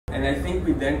And I think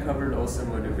we then covered also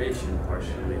motivation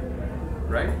partially,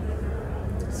 right?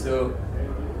 So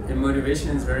in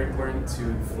motivation, it's very important to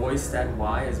voice that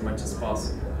why as much as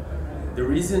possible. The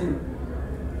reason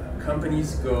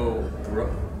companies go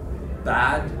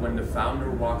bad when the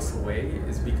founder walks away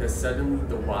is because suddenly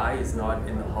the why is not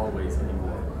in the hallways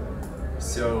anymore.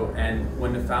 So, and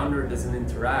when the founder doesn't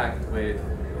interact with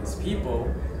his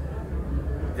people,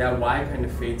 that why kind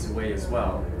of fades away as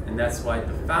well. And that's why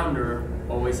the founder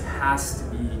always has to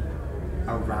be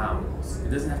around. He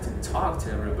doesn't have to talk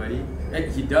to everybody.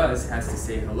 He has to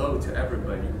say hello to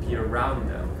everybody, be around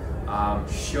them,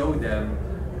 show them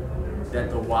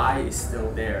that the why is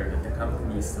still there, that the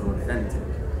company is still authentic,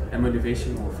 and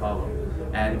motivation will follow.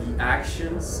 And the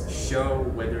actions show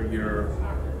whether you're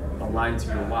aligned to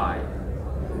your why.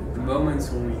 The moments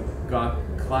when we got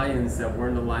clients that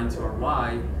weren't aligned to our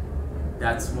why,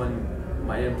 that's when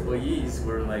my employees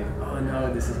were like, oh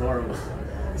no, this is horrible.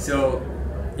 So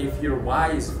if your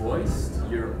why is voiced,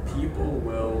 your people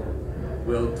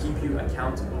will keep you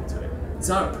accountable to it. It's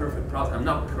not a perfect process. I'm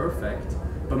not perfect,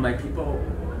 but my people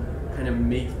kind of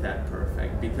make that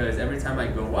perfect, because every time I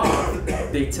go off,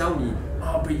 they tell me,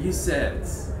 oh, but you said.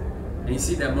 And you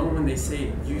see that moment when they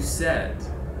say, you said,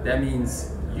 that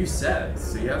means you said.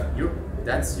 So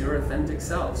that's your authentic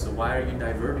self. So why are you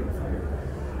diverting from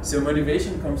it? So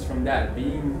motivation comes from that,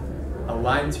 being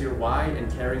aligned to your why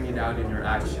and carrying it out in your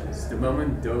actions. The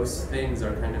moment those things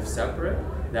are kind of separate,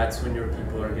 that's when your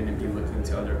people are going to be looking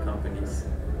to other companies.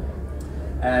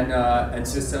 And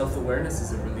so self-awareness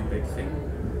is a really big thing.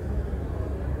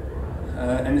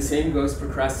 And the same goes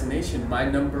procrastination. My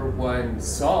number one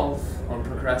solve on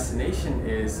procrastination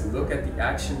is look at the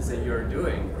actions that you're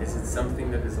doing. Is it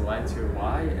something that is aligned to your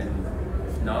why? And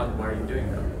if not, why are you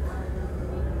doing them?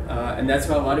 And that's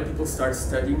why a lot of people start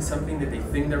studying something that they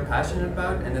think they're passionate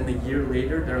about, and then a year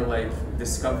later they're like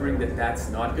discovering that that's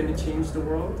not going to change the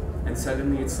world, and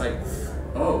suddenly it's like,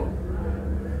 oh,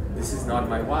 this is not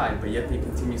my why, but yet they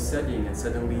continue studying, and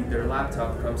suddenly their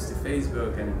laptop comes to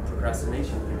Facebook and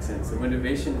procrastination kicks in. So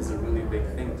motivation is a really big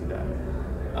thing to that.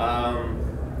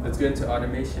 Let's go into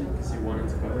automation, because you wanted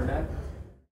to cover that.